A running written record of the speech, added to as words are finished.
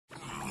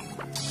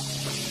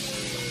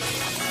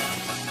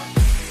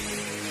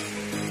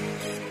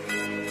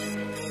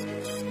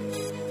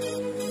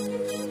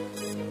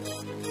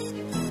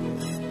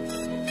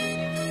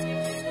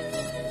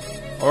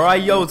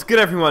Alright, yo, what's good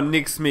everyone?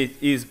 NickSmith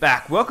is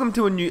back. Welcome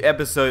to a new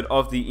episode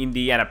of the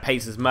Indiana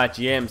Pacers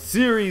MyGM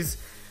series.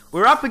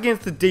 We're up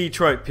against the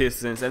Detroit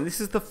Pistons, and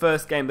this is the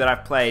first game that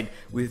I've played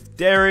with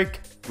Derrick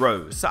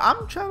Rose. So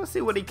I'm trying to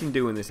see what he can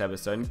do in this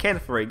episode. And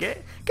Kenneth Fareed,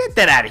 get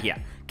that out of here.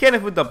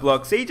 Kenneth with the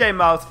block. CJ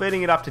Miles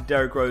feeding it up to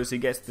Derrick Rose, who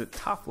gets the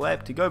tough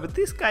layup to go. But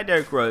this guy,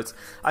 Derrick Rose,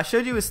 I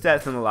showed you his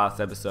stats in the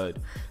last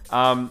episode.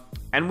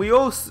 And we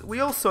all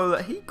saw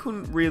that he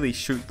couldn't really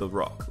shoot the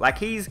rock. Like,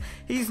 he's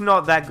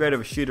not that great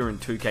of a shooter in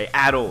 2K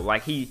at all.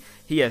 Like, he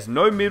has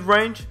no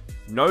mid-range,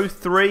 no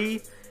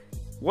three.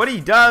 What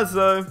he does,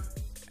 though,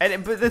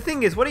 but the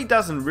thing is, what he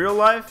does in real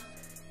life,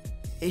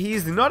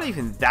 he's not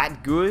even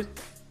that good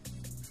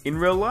in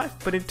real life.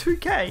 But in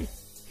 2K,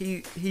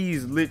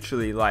 he's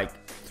literally like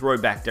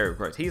throwback Derrick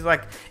Rose. He's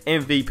like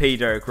MVP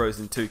Derrick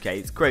Rose in 2K.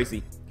 It's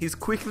crazy. His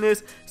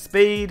quickness,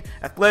 speed,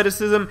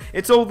 athleticism,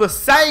 it's all the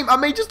same. I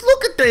mean, just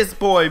look at this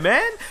boy,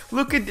 man.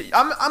 Look at,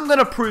 I'm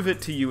gonna prove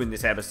it to you in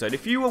this episode.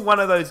 If you were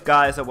one of those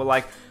guys that were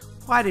like,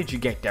 why did you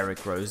get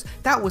Derrick Rose?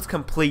 That was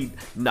complete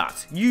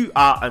nuts. You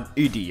are an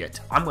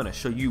idiot. I'm gonna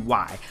show you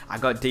why I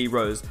got D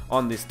Rose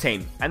on this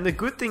team. And the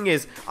good thing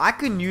is, I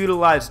can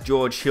utilize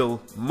George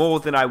Hill more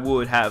than I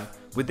would have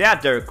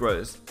without Derrick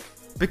Rose.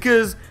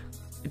 Because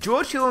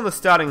George Hill in the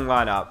starting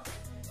lineup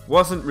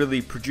wasn't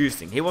really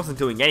producing. He wasn't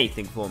doing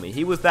anything for me.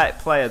 He was that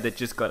player that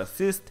just got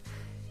assist,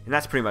 and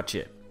that's pretty much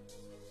it.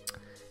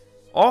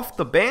 Off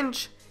the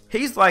bench,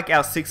 he's like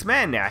our sixth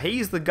man now.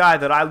 He's the guy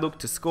that I look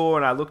to score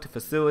and I look to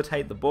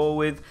facilitate the ball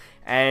with.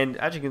 And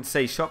as you can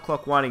see, shot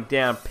clock winding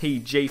down,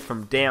 PG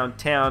from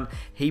downtown.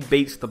 He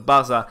beats the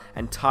buzzer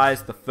and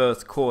ties the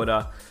first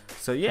quarter.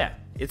 So yeah,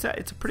 it's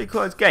a pretty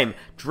close game.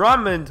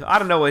 Drummond, I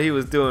don't know what he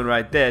was doing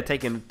right there,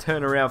 taking a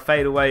turnaround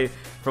fadeaway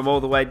from all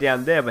the way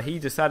down there, but he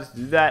decided to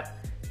do that.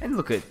 And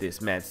look at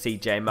this man,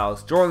 CJ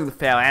Miles, drawing the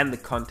foul and the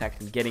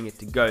contact and getting it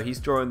to go. He's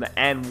drawing the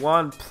and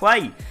one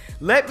play.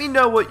 Let me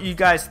know what you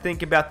guys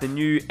think about the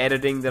new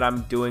editing that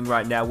I'm doing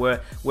right now,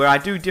 where I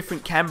do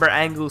different camera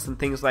angles and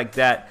things like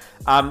that.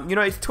 You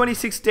know, it's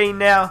 2016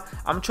 now.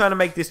 I'm trying to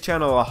make this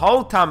channel a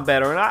whole ton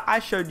better, and I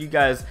showed you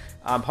guys,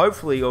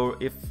 hopefully, or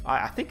if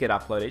I think it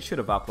uploaded, it should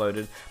have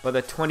uploaded, but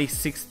the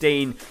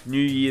 2016 New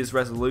Year's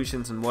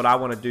resolutions and what I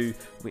want to do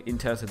in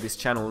terms of this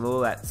channel and all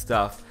that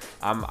stuff.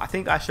 I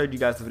think I showed you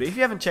guys the video. If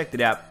you haven't checked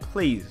it out,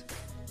 please,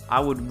 I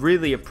would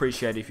really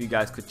appreciate if you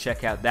guys could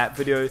check out that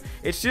video.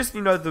 It's just,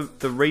 you know,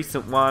 the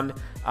recent one,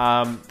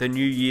 the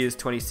New Year's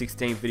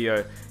 2016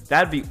 video.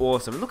 That'd be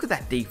awesome. Look at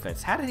that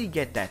defense. How did he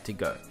get that to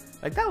go?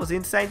 Like, that was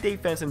insane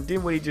defense, and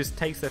Dinwiddie just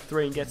takes the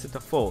three and gets it to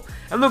fall.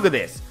 And look at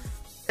this.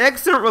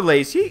 Excellent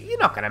release. You're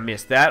not going to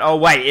miss that. Oh,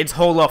 wait. It's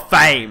Hall of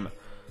Fame.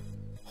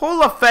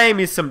 Hall of Fame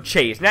is some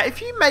cheese. Now,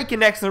 if you make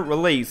an excellent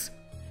release,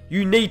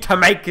 you need to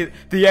make it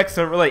the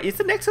excellent release. It's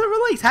an excellent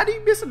release. How do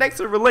you miss an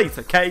excellent release,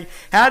 okay?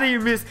 How do you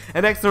miss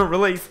an excellent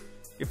release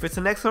if it's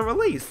an excellent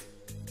release?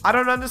 I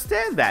don't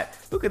understand that.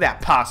 Look at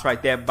that pass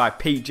right there by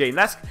PG. And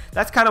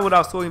that's kind of what I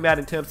was talking about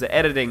in terms of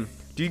editing.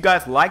 Do you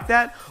guys like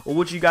that? Or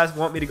would you guys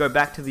want me to go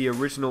back to the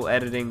original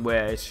editing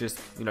where it's just,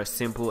 you know,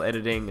 simple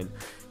editing and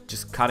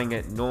just cutting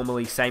it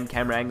normally, same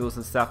camera angles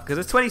and stuff? Because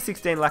it's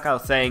 2016, like I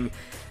was saying,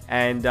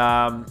 and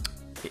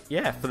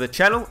yeah, for the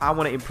channel, I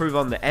want to improve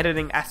on the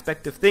editing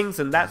aspect of things,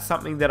 and that's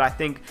something that I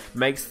think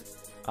makes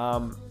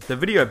the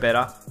video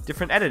better,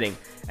 different editing.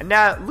 And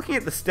now, looking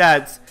at the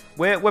stats,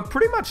 we're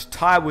pretty much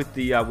tied with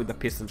the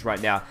Pistons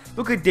right now.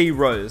 Look at D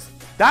Rose.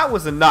 That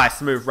was a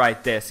nice move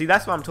right there. See,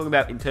 that's what I'm talking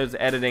about in terms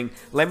of editing.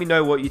 Let me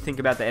know what you think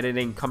about the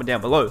editing, comment down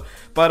below.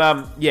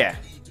 But yeah,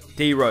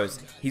 D Rose,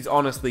 he's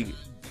honestly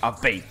a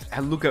beast.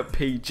 And look at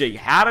PG.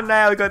 How did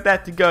Nail got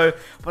that to go?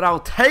 But I'll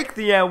take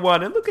the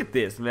N1. And look at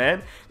this,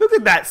 man. Look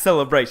at that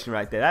celebration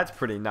right there. That's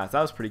pretty nice.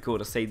 That was pretty cool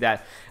to see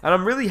that. And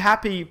I'm really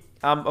happy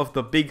of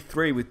the big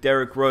three with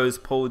Derrick Rose,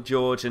 Paul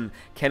George, and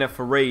Kenneth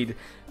Fareed.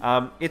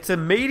 It's a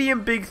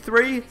medium big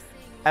three,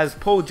 as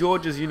Paul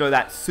George is, you know,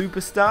 that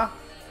superstar.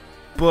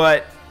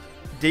 But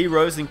D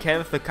Rose and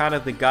Kenneth are kind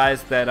of the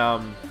guys that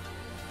are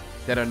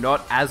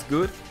not as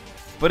good.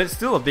 But it's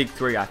still a big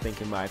three, I think,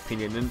 in my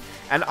opinion.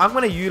 And I'm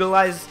going to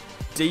utilize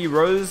D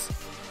Rose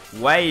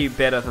way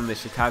better than the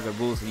Chicago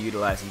Bulls are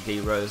utilizing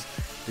D Rose,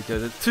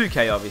 because it's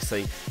 2K,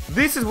 obviously.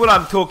 This is what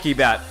I'm talking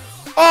about.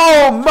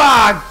 Oh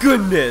my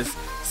goodness!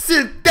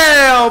 Sit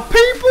down,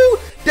 people!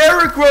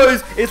 Derrick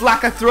Rose is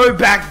like a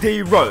throwback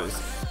D Rose.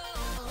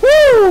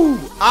 Woo!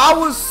 I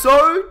was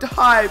so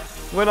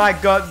hyped when I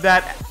got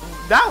that.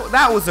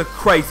 That was a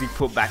crazy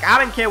putback. I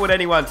don't care what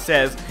anyone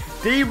says.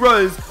 D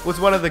Rose was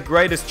one of the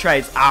greatest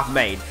trades I've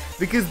made,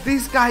 because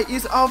this guy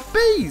is a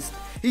beast.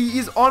 He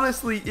is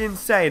honestly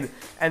insane.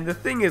 And the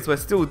thing is, we're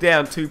still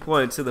down 2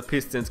 points to the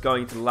Pistons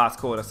going into the last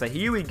quarter. So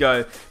here we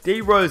go.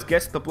 D Rose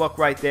gets the block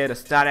right there to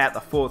start out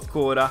the fourth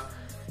quarter.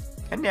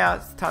 And now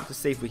it's time to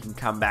see if we can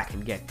come back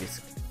and get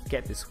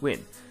this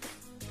win.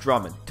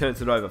 Drummond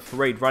turns it over.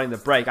 Fareed running the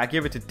break. I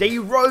give it to D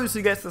Rose,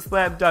 who gets the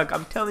slam dunk.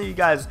 I'm telling you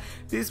guys,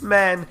 this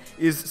man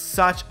is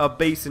such a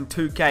beast in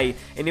 2K.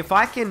 And if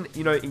I can,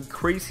 you know,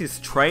 increase his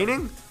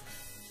training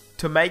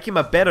to make him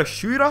a better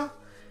shooter,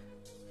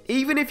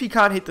 even if he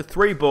can't hit the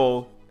 3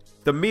 ball,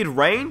 the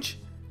mid-range,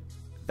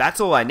 that's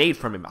all I need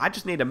from him. I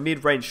just need a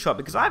mid-range shot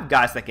because I have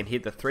guys that can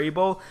hit the 3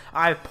 ball.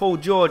 I have Paul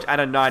George at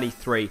a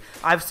 93.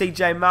 I have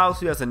CJ Miles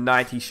who has a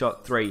 90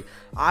 shot 3.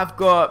 I've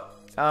got,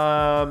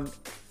 I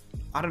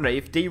don't know,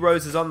 if D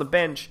Rose is on the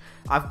bench,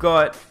 I've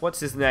got, what's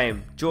his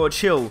name, George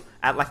Hill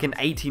at like an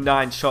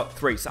 89 shot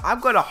 3. So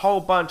I've got a whole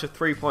bunch of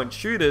 3-point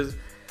shooters.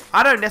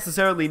 I don't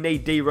necessarily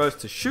need D Rose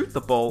to shoot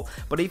the ball,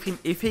 but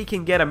if he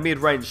can get a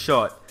mid-range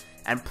shot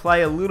and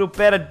play a little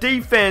better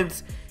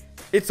defense,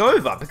 it's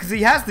over because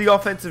he has the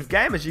offensive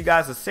game, as you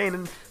guys have seen,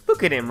 and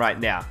look at him right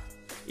now.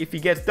 If he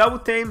gets double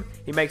teamed,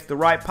 he makes the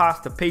right pass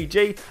to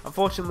PG.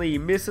 Unfortunately, he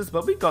misses,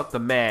 but we got the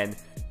man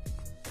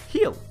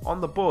Hill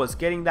on the boards,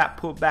 getting that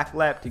putback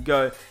layup to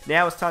go.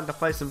 Now it's time to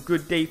play some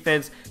good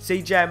defense.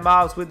 CJ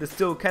Miles with the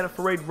steal. Kenneth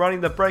Faried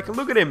running the break, and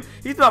look at him.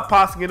 He's not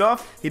passing it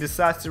off. He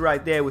decides to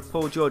right there with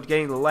Paul George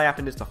getting the layup,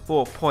 and it's a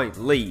 4-point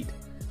lead.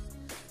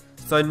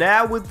 So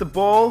now with the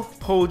ball,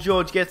 Paul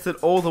George gets it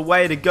all the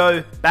way to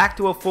go back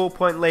to a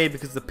 4-point lead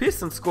because the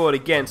Pistons scored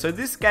again. So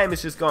this game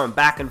is just going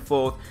back and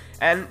forth.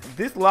 And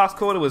this last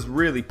quarter was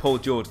really Paul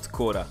George's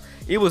quarter.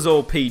 It was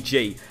all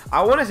PG.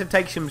 I wanted to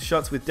take some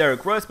shots with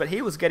Derrick Rose, but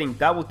he was getting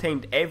double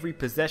teamed every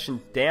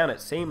possession down, it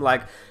seemed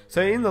like.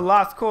 So in the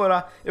last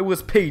quarter, it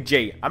was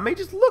PG. I mean,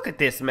 just look at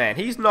this man.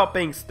 He's not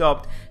being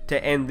stopped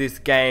to end this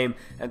game.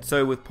 And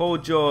so with Paul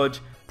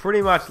George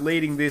pretty much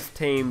leading this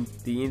team,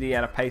 the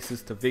Indiana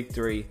Pacers, to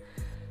victory.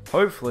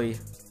 Hopefully,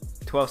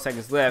 12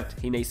 seconds left.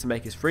 He needs to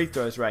make his free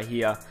throws right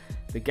here.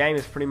 The game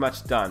is pretty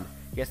much done.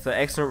 Gets the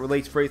excellent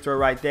release free throw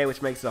right there,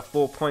 which makes it a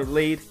 4-point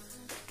lead.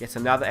 Gets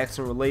another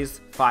excellent release,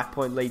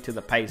 5-point lead to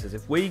the Pacers.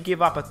 If we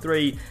give up a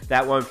 3,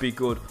 that won't be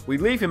good. We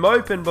leave him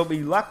open, but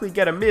we luckily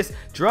get a miss.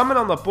 Drummond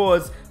on the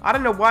boards. I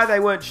don't know why they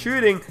weren't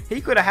shooting.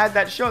 He could have had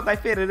that shot. They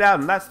fed it out,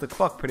 and that's the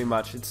clock pretty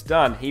much. It's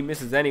done. He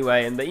misses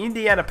anyway, and the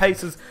Indiana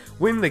Pacers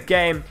win the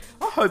game.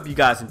 I hope you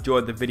guys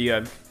enjoyed the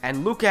video,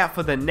 and look out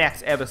for the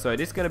next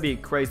episode. It's going to be a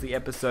crazy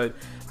episode.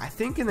 I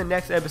think in the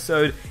next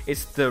episode,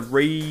 it's the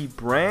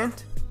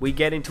rebrand. We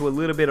get into a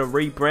little bit of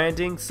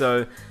rebranding,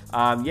 so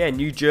yeah,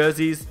 new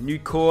jerseys, new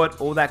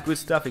court, all that good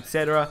stuff,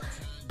 etc.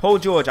 Paul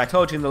George, I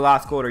told you in the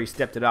last quarter he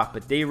stepped it up,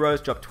 but D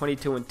Rose dropped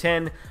 22 and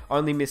 10,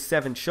 only missed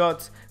 7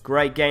 shots.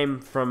 Great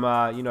game from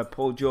you know,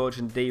 Paul George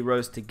and D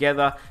Rose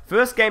together.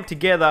 First game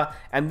together,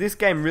 and this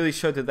game really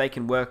showed that they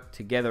can work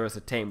together as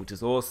a team, which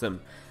is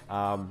awesome.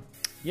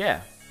 Yeah,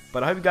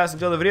 but I hope you guys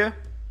enjoyed the video.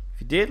 If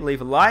you did,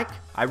 leave a like.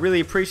 I really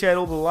appreciate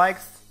all the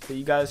likes that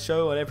you guys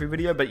show on every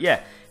video. But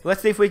yeah,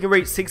 let's see if we can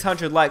reach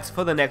 600 likes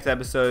for the next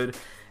episode.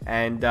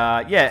 And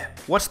yeah,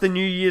 watch the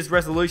New Year's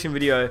resolution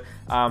video.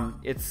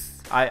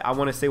 I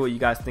want to see what you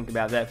guys think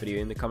about that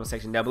video in the comment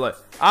section down below.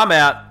 I'm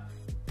out.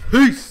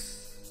 Peace.